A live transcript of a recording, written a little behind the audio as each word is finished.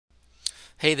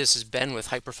Hey, this is Ben with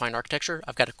Hyperfine Architecture.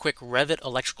 I've got a quick Revit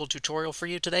electrical tutorial for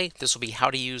you today. This will be how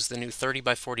to use the new 30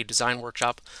 by 40 Design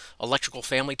Workshop electrical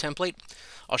family template.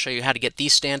 I'll show you how to get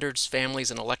these standards, families,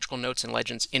 and electrical notes and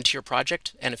legends into your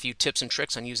project, and a few tips and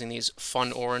tricks on using these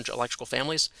fun orange electrical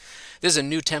families. This is a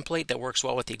new template that works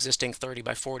well with the existing 30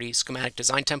 by 40 schematic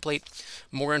design template.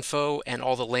 More info and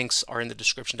all the links are in the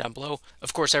description down below.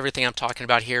 Of course, everything I'm talking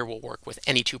about here will work with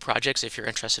any two projects if you're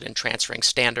interested in transferring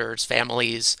standards,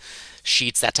 families,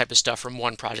 sheets, that type of stuff from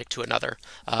one project to another.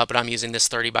 But I'm using this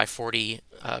 30 by 40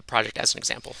 project as an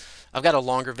example. I've got a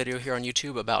longer video here on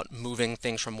YouTube about moving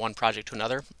things from one project to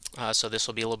another. So this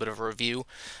will be a little bit of a review,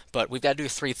 but we've got to do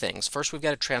three things. First, we've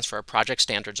got to transfer our project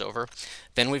standards over.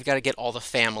 Then we've got to get all the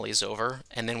families over,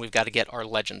 and then we've got to get our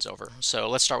legends over. So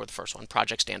let's start with the first one,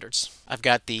 project standards. I've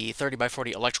got the 30 by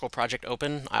 40 electrical project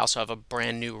open. I also have a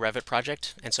brand new Revit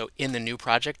project. And so in the new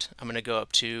project, I'm going to go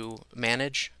up to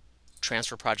Manage,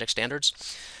 Transfer Project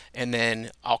Standards, and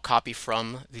then I'll copy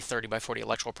from the 30 by 40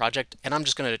 electrical project, and I'm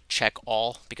just going to check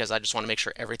all because I just want to make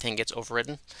sure everything gets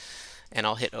overridden, and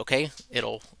I'll hit OK.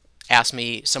 It'll ask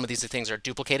me some of these things are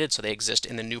duplicated, so they exist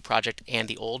in the new project and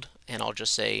the old, and I'll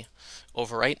just say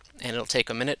overwrite, and it'll take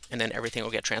a minute, and then everything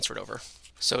will get transferred over.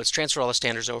 So it's transferred all the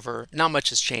standards over. Not much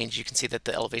has changed. You can see that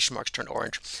the elevation marks turned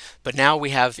orange, but now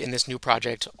we have in this new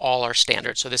project all our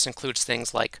standards. So this includes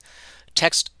things like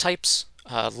text types,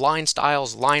 line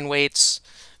styles, line weights,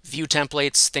 view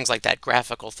templates, things like that,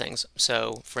 graphical things.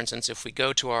 So for instance, if we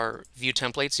go to our view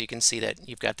templates, you can see that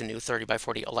you've got the new 30 by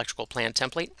 40 electrical plan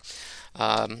template.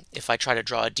 If I try to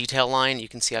draw a detail line, you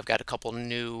can see I've got a couple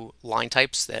new line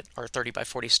types that are 30 by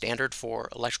 40 standard for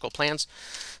electrical plans.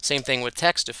 Same thing with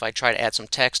text. If I try to add some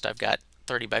text, I've got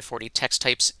 30 by 40 text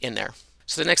types in there.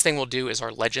 So the next thing we'll do is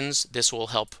our legends. This will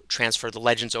help transfer the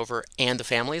legends over and the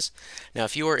families. Now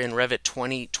if you are in Revit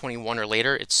 2021 or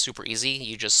later, it's super easy.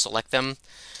 You just select them,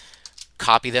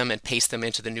 copy them, and paste them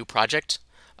into the new project.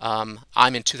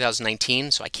 I'm in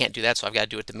 2019, so I can't do that, so I've got to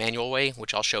do it the manual way,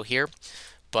 which I'll show here.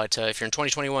 But if you're in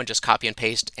 2021, just copy and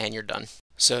paste and you're done.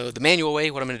 So the manual way,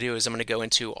 what I'm going to do is I'm going to go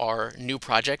into our new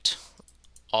project.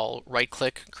 I'll right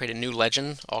click, create a new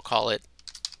legend. I'll call it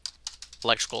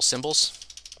electrical symbols.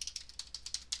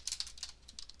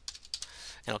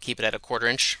 And I'll keep it at 1/4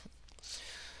 inch.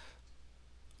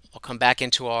 I'll come back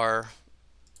into our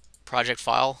project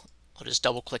file. I'll just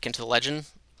double click into the legend.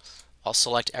 I'll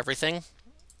select everything.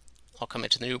 I'll come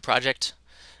into the new project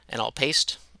and I'll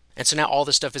paste. And so now all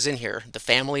this stuff is in here. The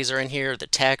families are in here, the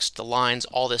text, the lines,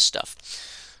 all this stuff.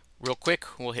 Real quick,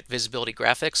 we'll hit visibility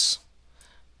graphics.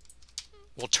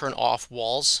 We'll turn off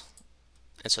walls.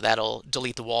 And so that'll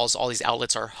delete the walls. All these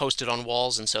outlets are hosted on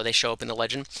walls, and so they show up in the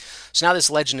legend. So now this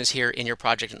legend is here in your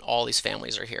project, and all these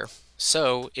families are here.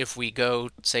 So if we go,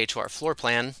 say, to our floor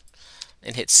plan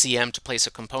and hit CM to place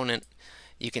a component,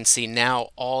 you can see now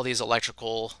all these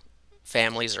electrical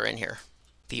families are in here.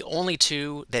 The only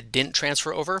two that didn't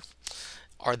transfer over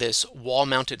are this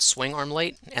wall-mounted swing arm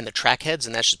light and the track heads,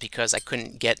 and that's just because I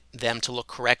couldn't get them to look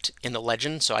correct in the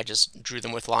legend, so I just drew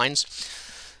them with lines.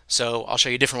 So I'll show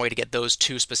you a different way to get those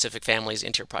two specific families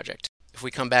into your project. If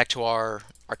we come back to our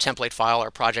template file,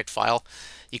 our project file,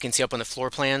 you can see up on the floor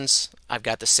plans, I've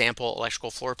got the sample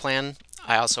electrical floor plan.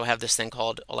 I also have this thing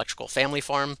called electrical family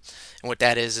farm. And what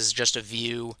that is just a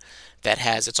view that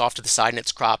has, it's off to the side and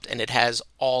it's cropped, and it has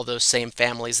all those same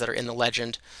families that are in the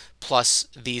legend, plus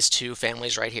these two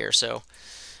families right here. So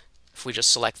if we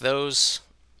just select those,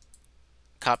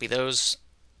 copy those,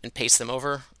 and paste them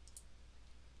over,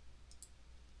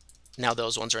 now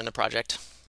those ones are in the project.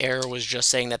 Error was just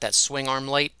saying that that swing arm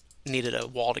light needed a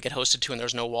wall to get hosted to, and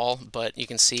there's no wall, but you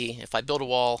can see if I build a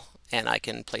wall and I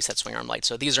can place that swing arm light.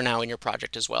 So these are now in your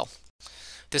project as well.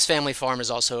 This family farm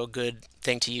is also a good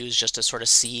thing to use just to sort of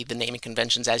see the naming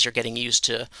conventions as you're getting used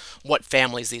to what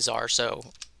families these are. So,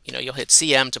 you know, you'll hit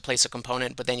CM to place a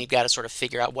component, but then you've got to sort of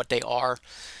figure out what they are.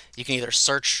 You can either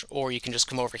search or you can just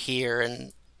come over here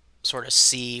and sort of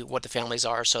see what the families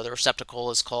are. So the receptacle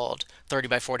is called 30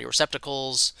 by 40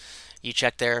 receptacles. You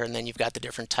check there, and then you've got the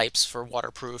different types for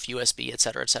waterproof, USB,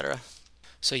 etc., etc.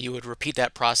 So you would repeat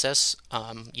that process.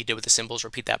 You did with the symbols,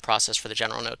 repeat that process for the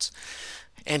general notes.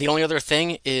 And the only other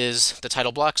thing is the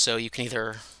title block. So you can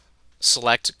either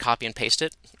select, copy, and paste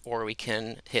it, or we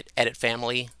can hit Edit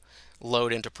Family,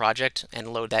 Load into Project,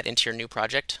 and load that into your new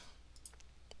project.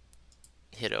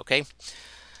 Hit OK.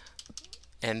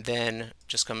 And then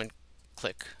just come and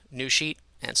click New Sheet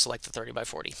and select the 30 by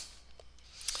 40.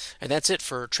 And that's it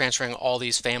for transferring all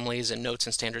these families and notes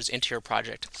and standards into your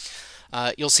project.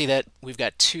 You'll see that we've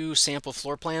got two sample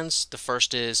floor plans. The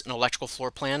first is an electrical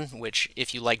floor plan, which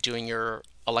if you like doing your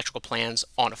electrical plans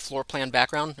on a floor plan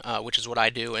background, which is what I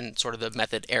do and sort of the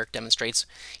method Eric demonstrates.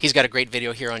 He's got a great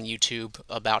video here on YouTube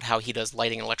about how he does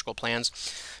lighting and electrical plans,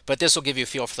 but this will give you a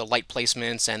feel for the light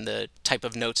placements and the type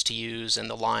of notes to use and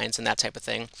the lines and that type of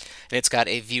thing. And it's got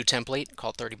a view template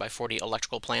called 30 by 40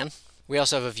 electrical plan. We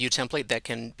also have a view template that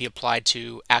can be applied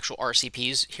to actual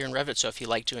RCPs here in Revit. So if you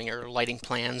like doing your lighting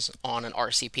plans on an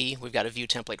RCP, we've got a view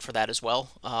template for that as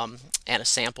well, and a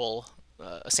sample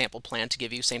plan to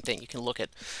give you. Same thing, you can look at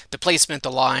the placement,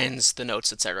 the lines, the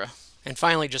notes, etc. And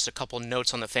finally, just a couple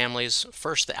notes on the families.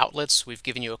 First, the outlets. We've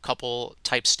given you a couple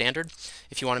types standard.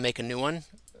 If you want to make a new one,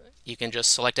 you can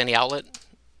just select any outlet,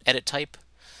 edit type,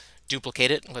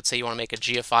 duplicate it. Let's say you want to make a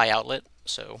GFI outlet,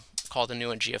 so call the new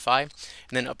one GFI. And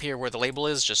then up here where the label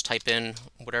is, just type in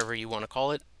whatever you want to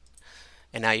call it.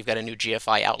 And now you've got a new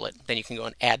GFI outlet. Then you can go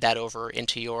and add that over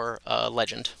into your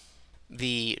legend.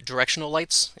 The directional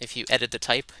lights, if you edit the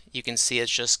type, you can see it's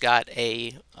just got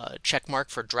a check mark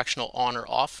for directional on or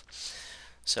off.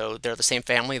 So they're the same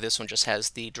family. This one just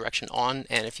has the direction on,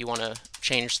 and if you want to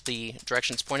change the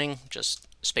direction it's pointing, just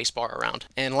spacebar around.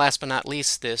 And last but not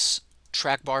least, this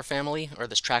track bar family, or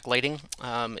this track lighting,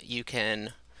 you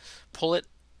can pull it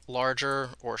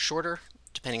larger or shorter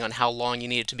depending on how long you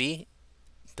need it to be.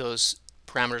 Those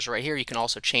parameters right here. You can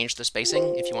also change the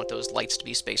spacing if you want those lights to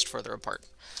be spaced further apart.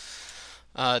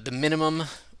 The minimum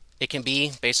it can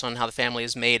be based on how the family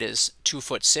is made is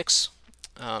 2'6",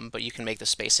 but you can make the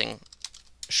spacing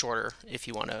shorter if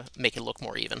you want to make it look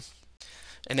more even.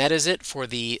 And that is it for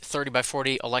the 30 by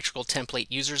 40 electrical template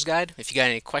user's guide. If you got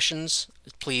any questions,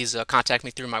 please contact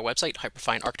me through my website,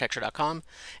 hyperfinearchitecture.com.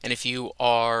 And if you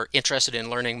are interested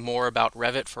in learning more about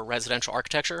Revit for residential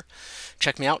architecture,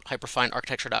 check me out,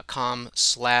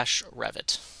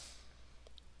 hyperfinearchitecture.com/Revit.